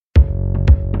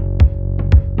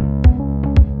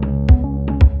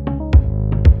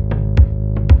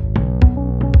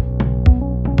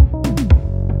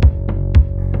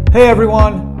Hey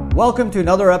everyone, welcome to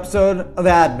another episode of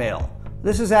AdMail.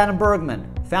 This is Adam Bergman,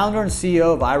 founder and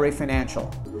CEO of IRA Financial.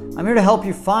 I'm here to help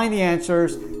you find the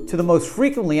answers to the most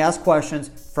frequently asked questions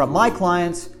from my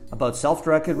clients about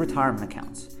self-directed retirement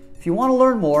accounts. If you want to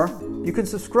learn more, you can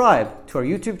subscribe to our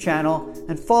YouTube channel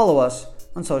and follow us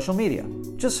on social media.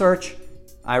 Just search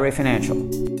IRA Financial.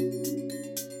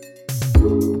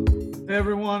 Hey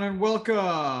everyone, and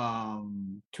welcome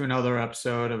to another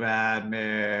episode of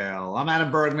AdMail. I'm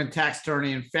Adam Bergman, tax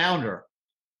attorney and founder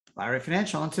of IRA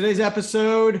Financial. On today's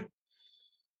episode,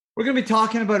 we're going to be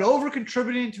talking about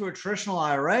over-contributing to a traditional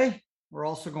IRA. We're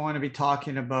also going to be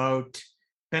talking about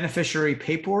beneficiary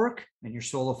paperwork in your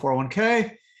solo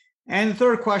 401k. And the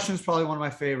third question is probably one of my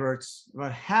favorites,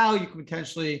 about how you can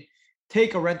potentially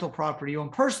take a rental property you own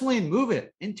personally and move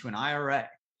it into an IRA.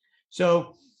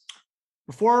 So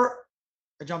before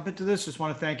I jump into this, just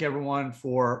want to thank everyone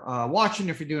for watching.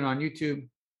 If you're doing it on YouTube,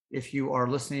 if you are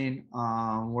listening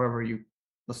wherever you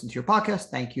listen to your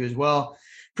podcast, thank you as well.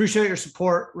 Appreciate your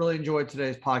support. Really enjoyed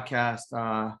today's podcast.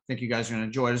 I think you guys are going to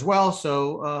enjoy it as well.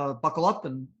 So buckle up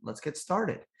and let's get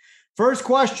started. First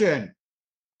question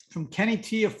from Kenny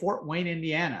T of Fort Wayne,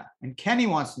 Indiana. And Kenny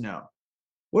wants to know,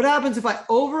 what happens if I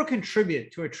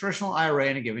over-contribute to a traditional IRA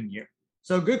in a given year?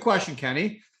 So good question,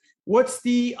 Kenny. What's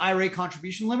the IRA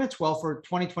contribution limits? Well, for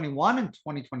 2021 and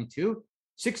 2022,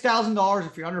 $6,000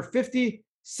 if you're under 50,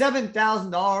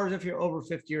 $7,000 if you're over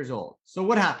 50 years old. So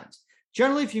what happens?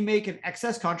 Generally, if you make an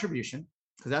excess contribution,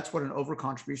 because that's what an over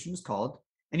contribution is called,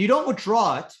 and you don't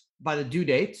withdraw it by the due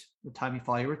date, the time you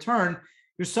file your return,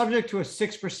 you're subject to a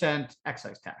 6%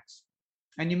 excise tax.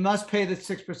 And you must pay the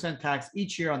 6% tax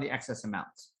each year on the excess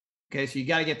amounts. Okay, so you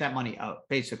got to get that money out.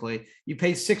 Basically, you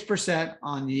pay 6%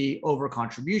 on the over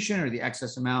contribution or the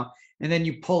excess amount, and then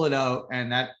you pull it out, and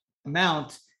that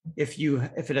amount, if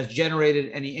it has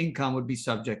generated any income, would be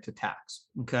subject to tax.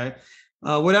 Okay,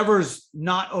 whatever's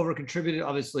not over contributed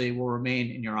obviously will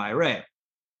remain in your IRA.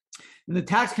 And the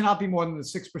tax cannot be more than the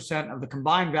 6% of the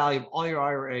combined value of all your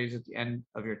IRAs at the end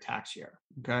of your tax year.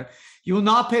 Okay, you will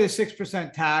not pay the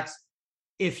 6% tax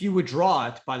if you withdraw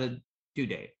it by the due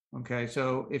date. Okay,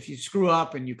 so if you screw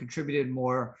up and you contributed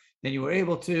more than you were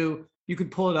able to, you could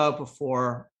pull it out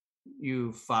before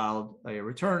you filed a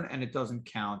return, and it doesn't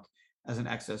count as an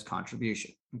excess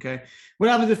contribution. Okay, what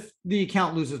happens if the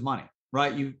account loses money?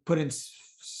 Right, you put in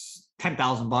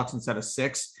 $10,000 instead of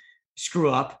 $6,000, screw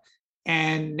up,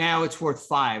 and now it's worth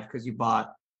 $5,000 because you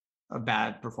bought a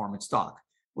bad performance stock.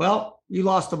 Well, you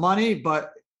lost the money,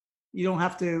 but you don't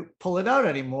have to pull it out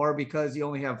anymore because you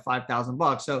only have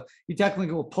 $5,000. So you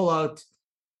technically will pull out.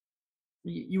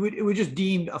 It would just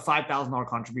deem a $5,000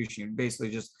 contribution. You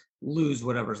basically just lose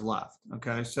whatever's left.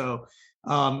 Okay, so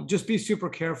just be super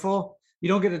careful. You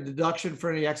don't get a deduction for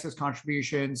any excess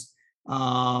contributions,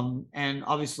 and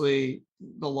obviously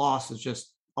the loss is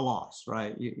just a loss,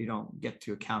 right? You don't get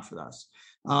to account for this.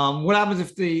 What happens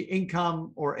if the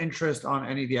income or interest on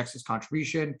any of the excess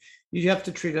contribution? You have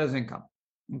to treat it as income.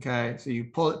 Okay, so you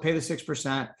pay the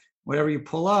 6%. Whatever you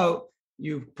pull out,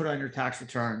 you put on your tax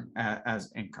return as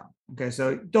income. Okay,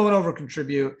 so don't over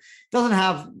contribute. Doesn't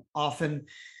have often.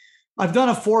 I've done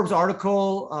a Forbes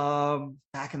article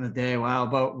back in the day,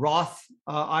 about Roth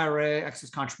IRA excess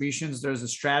contributions. There's a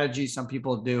strategy some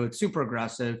people do. It's super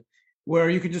aggressive, where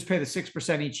you can just pay the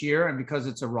 6% each year, and because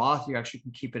it's a Roth, you actually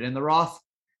can keep it in the Roth.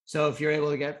 So if you're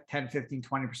able to get 10, 15,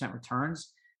 20%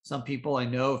 returns, some people I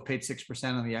know have paid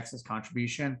 6% on the excess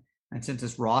contribution, and since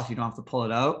it's Roth, you don't have to pull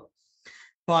it out.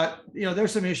 But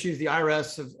there's some issues. The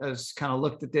IRS has kind of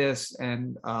looked at this,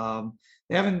 and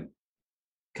they haven't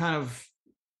kind of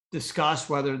discussed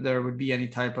whether there would be any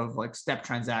type of like step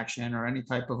transaction or any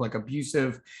type of like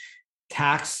abusive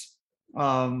tax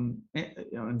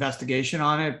investigation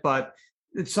on it. But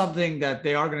it's something that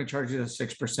they are going to charge you the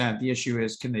 6%. The issue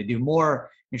is, can they do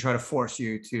more and try to force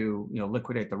you to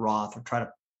liquidate the Roth, or try to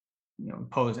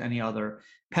impose any other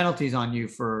penalties on you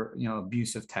for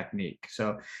abusive technique.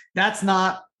 So that's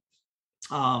not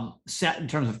set in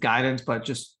terms of guidance, but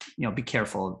just be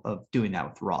careful of doing that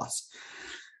with Roths.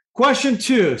 Question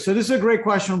 2. So this is a great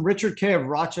question from Richard K of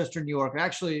Rochester, New York. I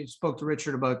actually spoke to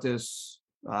Richard about this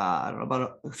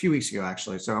about a few weeks ago,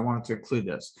 actually. So I wanted to include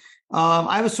this.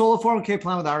 I have a solo 401k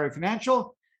plan with IRA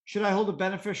Financial. Should I hold a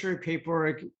beneficiary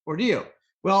paperwork or do you?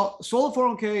 Well, solo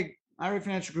 401k, IRA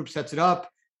Financial Group sets it up.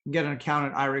 You can get an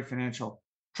account at IRA Financial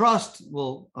Trust.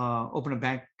 We'll open a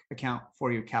bank account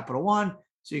for you, Capital One,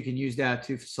 so you can use that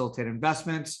to facilitate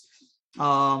investments.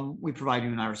 We provide you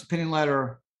an IRS opinion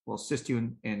letter. We'll assist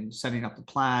you in setting up the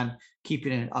plan,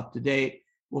 keeping it up to date.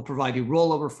 We'll provide you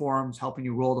rollover forms, helping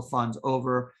you roll the funds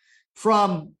over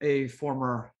from a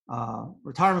former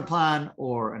retirement plan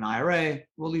or an IRA.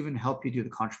 We'll even help you do the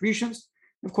contributions.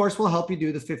 Of course, we'll help you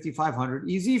do the 5500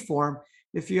 EZ form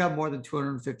if you have more than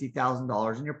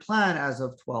 $250,000 in your plan as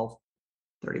of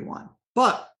 12/31.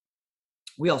 But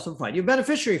we also provide you a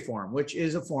beneficiary form, which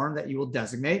is a form that you will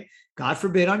designate, God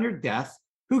forbid, on your death,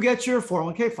 who gets your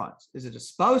 401k funds. Is it a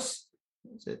spouse?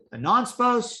 Is it a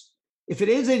non-spouse? If it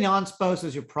is a non-spouse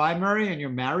as your primary and you're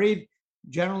married,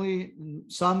 generally in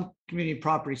some community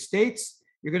property states,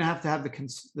 you're going to have the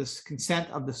consent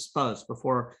of the spouse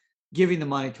before giving the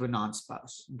money to a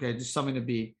non-spouse. Okay, just something to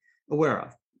be aware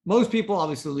of. Most people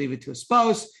obviously leave it to a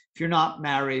spouse. If you're not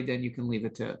married, then you can leave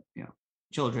it to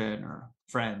children or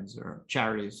friends or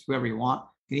charities, whoever you want.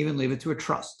 You can even leave it to a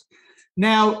trust.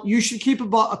 Now, you should keep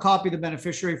a copy of the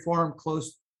beneficiary form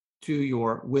close to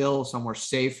your will, somewhere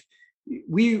safe.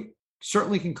 We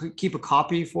certainly can keep a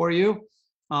copy for you,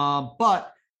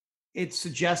 but it's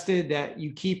suggested that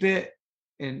you keep it,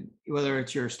 and whether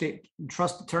it's your state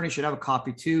trust attorney should have a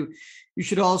copy too. You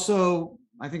should also,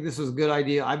 I think this is a good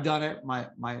idea. I've done it.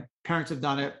 My parents have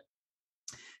done it.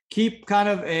 Keep kind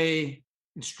of a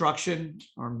instruction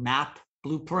or map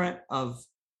blueprint of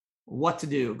what to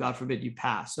do. God forbid you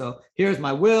pass. So here's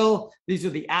my will. These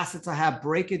are the assets I have.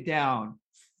 Break it down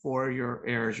for your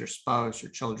heirs, your spouse,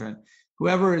 your children,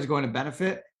 whoever is going to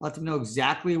benefit. Let them know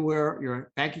exactly where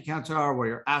your bank accounts are, where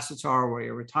your assets are, where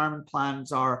your retirement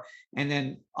plans are, and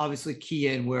then obviously key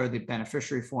in where the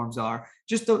beneficiary forms are.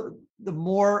 Just the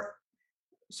more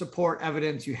support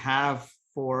evidence you have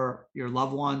for your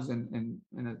loved ones in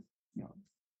a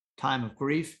time of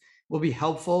grief will be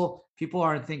helpful. People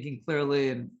aren't thinking clearly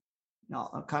and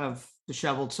kind of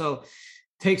disheveled. So it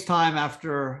takes time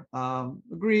after a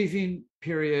grieving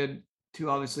period to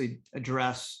obviously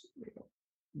address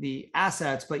the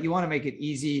assets, but you want to make it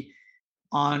easy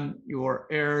on your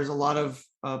heirs. A lot of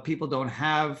people don't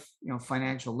have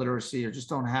financial literacy or just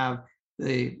don't have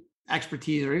the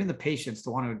expertise or even the patience to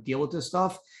want to deal with this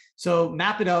stuff. So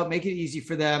map it out, make it easy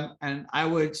for them. And I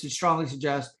would strongly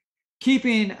suggest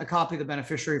keeping a copy of the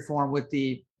beneficiary form with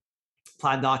the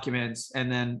plan documents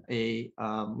and then a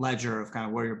ledger of kind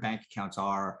of where your bank accounts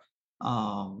are,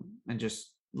 and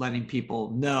just letting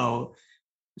people know,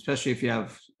 especially if you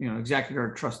have executor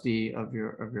or trustee of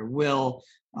your will,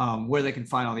 where they can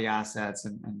find all the assets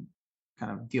and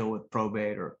kind of deal with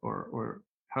probate or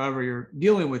however you're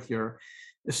dealing with your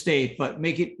estate, but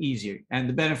make it easier. And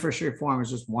the beneficiary form is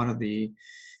just one of the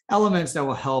elements that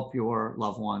will help your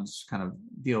loved ones kind of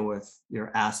deal with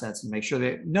your assets and make sure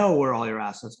they know where all your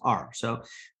assets are. So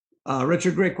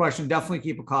Richard, great question. Definitely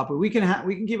keep a copy. We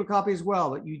can keep a copy as well,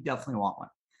 but you definitely want one.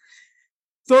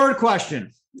 Third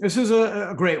question. This is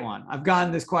a great one. I've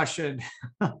gotten this question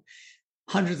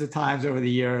hundreds of times over the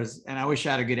years, and I wish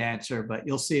I had a good answer, but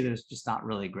you'll see there's just not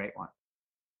really a great one.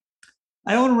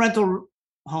 I own a rental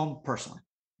home personally,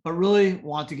 but really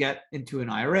want to get into an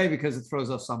IRA because it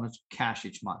throws off so much cash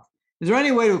each month. Is there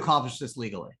any way to accomplish this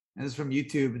legally? And this is from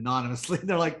YouTube anonymously.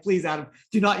 They're like, please, Adam,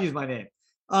 do not use my name.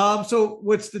 So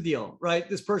what's the deal, right?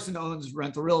 This person owns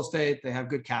rental real estate. They have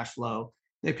good cash flow.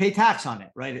 They pay tax on it,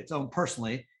 right? It's owned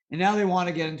personally. And now they want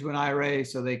to get into an IRA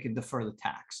so they can defer the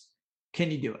tax.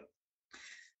 Can you do it?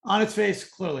 On its face,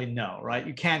 clearly no, right?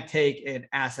 You can't take an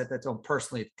asset that's owned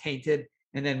personally, tainted,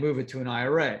 and then move it to an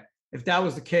IRA. If that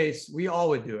was the case, we all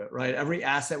would do it, right? Every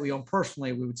asset we own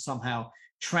personally, we would somehow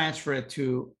transfer it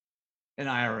to an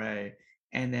IRA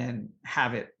and then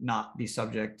have it not be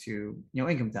subject to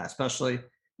income tax, especially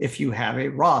if you have a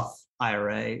Roth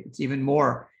IRA. It's even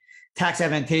more tax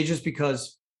advantageous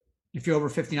because if you're over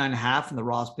 59 and a half and the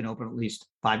Roth's been open at least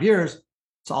 5 years,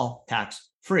 it's all tax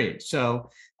free. So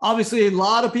obviously a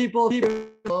lot of people,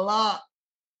 a lot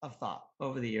of thought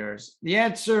over the years. The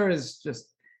answer is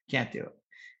just can't do it.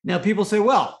 Now people say,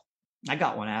 well, I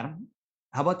got one, Adam.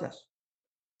 How about this?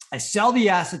 I sell the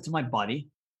asset to my buddy.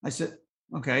 I said,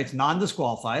 okay, it's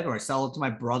non-disqualified, or I sell it to my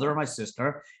brother or my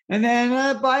sister, and then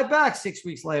I buy it back 6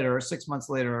 weeks later or 6 months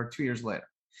later or 2 years later.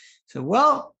 So,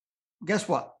 well, guess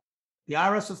what? The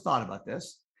IRS have thought about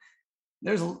this.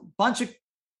 There's a bunch of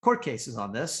court cases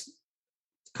on this.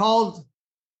 It's called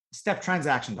step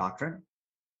transaction doctrine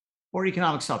or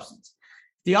economic substance.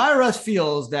 The IRS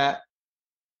feels that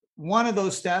one of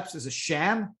those steps is a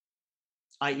sham,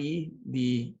 i.e.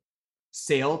 the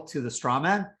sale to the straw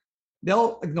man.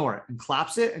 They'll ignore it and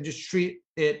collapse it and just treat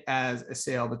it as a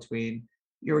sale between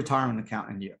your retirement account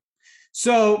and you.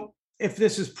 So if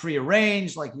this is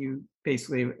prearranged, like you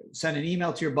basically send an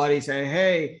email to your buddy, say,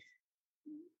 hey,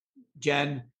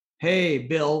 Jen, hey,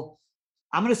 Bill,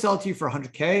 I'm going to sell it to you for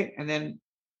 $100K. And then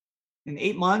in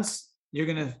 8 months, you're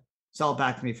going to sell it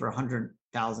back to me for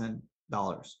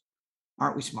 $100,000.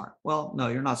 Aren't we smart? Well, no,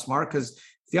 you're not smart, because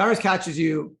if the IRS catches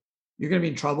you, you're going to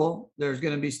be in trouble. There's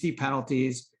going to be steep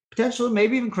penalties, potentially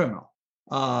maybe even criminal.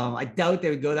 I doubt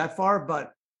they would go that far,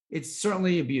 but it's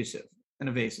certainly abusive and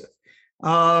evasive.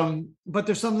 But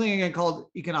there's something again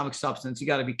called economic substance. You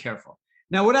got to be careful.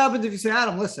 Now, what happens if you say,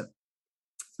 Adam, listen,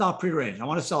 it's not prearranged. I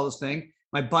want to sell this thing.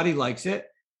 My buddy likes it.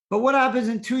 But what happens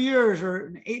in 2 years or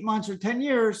in 8 months or 10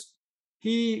 years?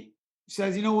 He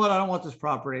says, you know what? I don't want this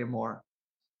property anymore.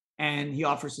 And he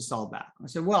offers to sell it back. I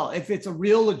said, well, if it's a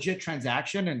real legit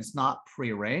transaction and it's not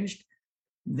prearranged,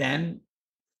 then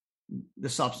the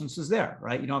substance is there,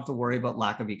 right? You don't have to worry about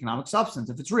lack of economic substance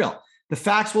if it's real. The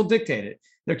facts will dictate it.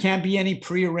 There can't be any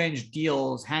prearranged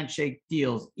deals, handshake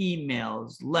deals,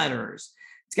 emails, letters.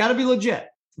 It's got to be legit.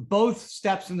 Both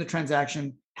steps in the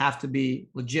transaction have to be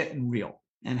legit and real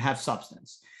and have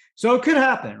substance. So it could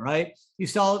happen, right? You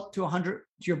sell it to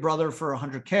your brother for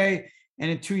 100K, and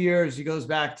in 2 years he goes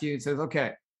back to you and says,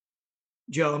 okay,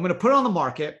 Joe, I'm going to put it on the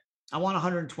market. I want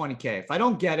 120K. If I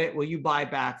don't get it, will you buy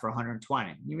back for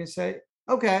 120? You may say,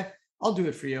 okay, I'll do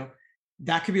it for you.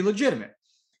 That could be legitimate.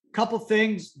 Couple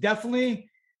things, definitely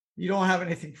you don't have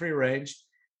anything prearranged.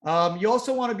 You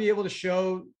also want to be able to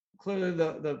show clearly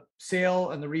the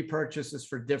sale and the repurchase is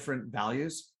for different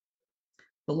values.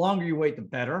 The longer you wait, the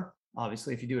better.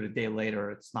 Obviously, if you do it a day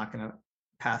later, it's not going to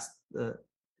pass the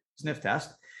sniff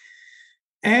test.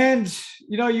 And,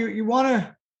 you want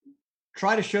to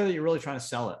try to show that you're really trying to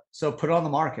sell it. So put it on the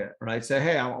market, right? Say,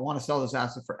 hey, I want to sell this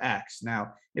asset for X.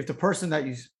 Now, if the person that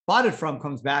you bought it from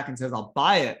comes back and says, I'll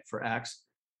buy it for X,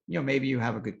 maybe you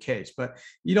have a good case, but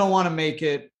you don't want to make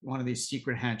it one of these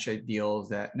secret handshake deals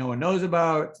that no one knows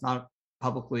about. It's not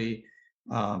publicly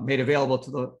made available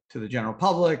to the general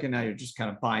public, and now you're just kind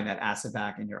of buying that asset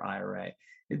back in your IRA.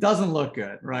 It doesn't look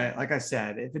good, right? Like I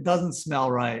said, if it doesn't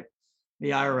smell right,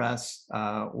 the IRS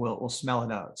will smell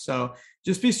it out. So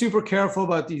just be super careful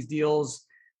about these deals.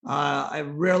 I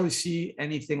rarely see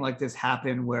anything like this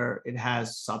happen where it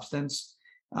has substance.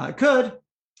 It could,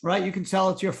 right? You can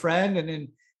sell it to your friend, and in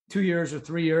 2 years or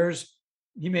 3 years,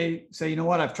 he may say, you know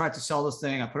what, I've tried to sell this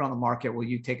thing. I put it on the market. Will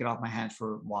you take it off my hands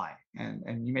for Y?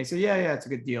 And you may say, yeah, it's a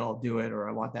good deal. I'll do it. Or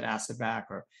I want that asset back,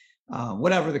 or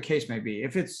whatever the case may be.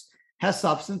 If it's has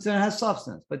substance, then it has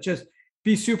substance. But just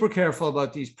be super careful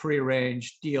about these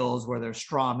prearranged deals where there's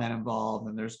straw men involved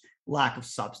and there's lack of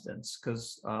substance.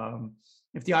 Because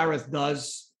if the IRS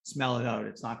does smell it out,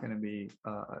 it's not going to be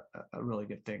a really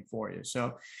good thing for you.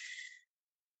 So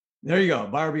there you go,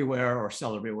 buyer beware or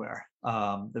seller beware.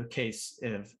 The case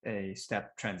of a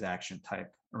step transaction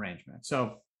type arrangement.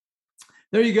 So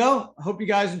there you go. I hope you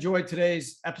guys enjoyed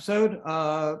today's episode.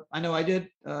 I know I did.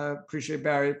 Appreciate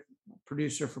Barry,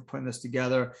 producer, for putting this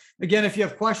together. Again, if you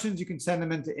have questions, you can send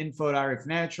them into info@IRA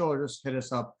Financial, or just hit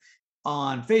us up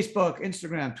on Facebook,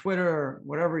 Instagram, Twitter,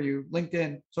 whatever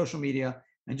LinkedIn, social media,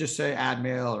 and just say add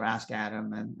mail or ask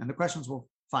Adam, and the questions will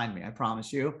find me, I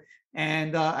promise you.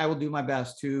 And I will do my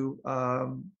best to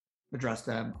address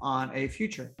them on a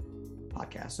future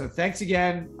podcast. So thanks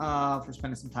again for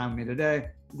spending some time with me today.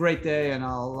 Great day, and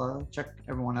I'll check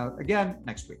everyone out again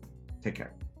next week. Take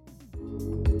care.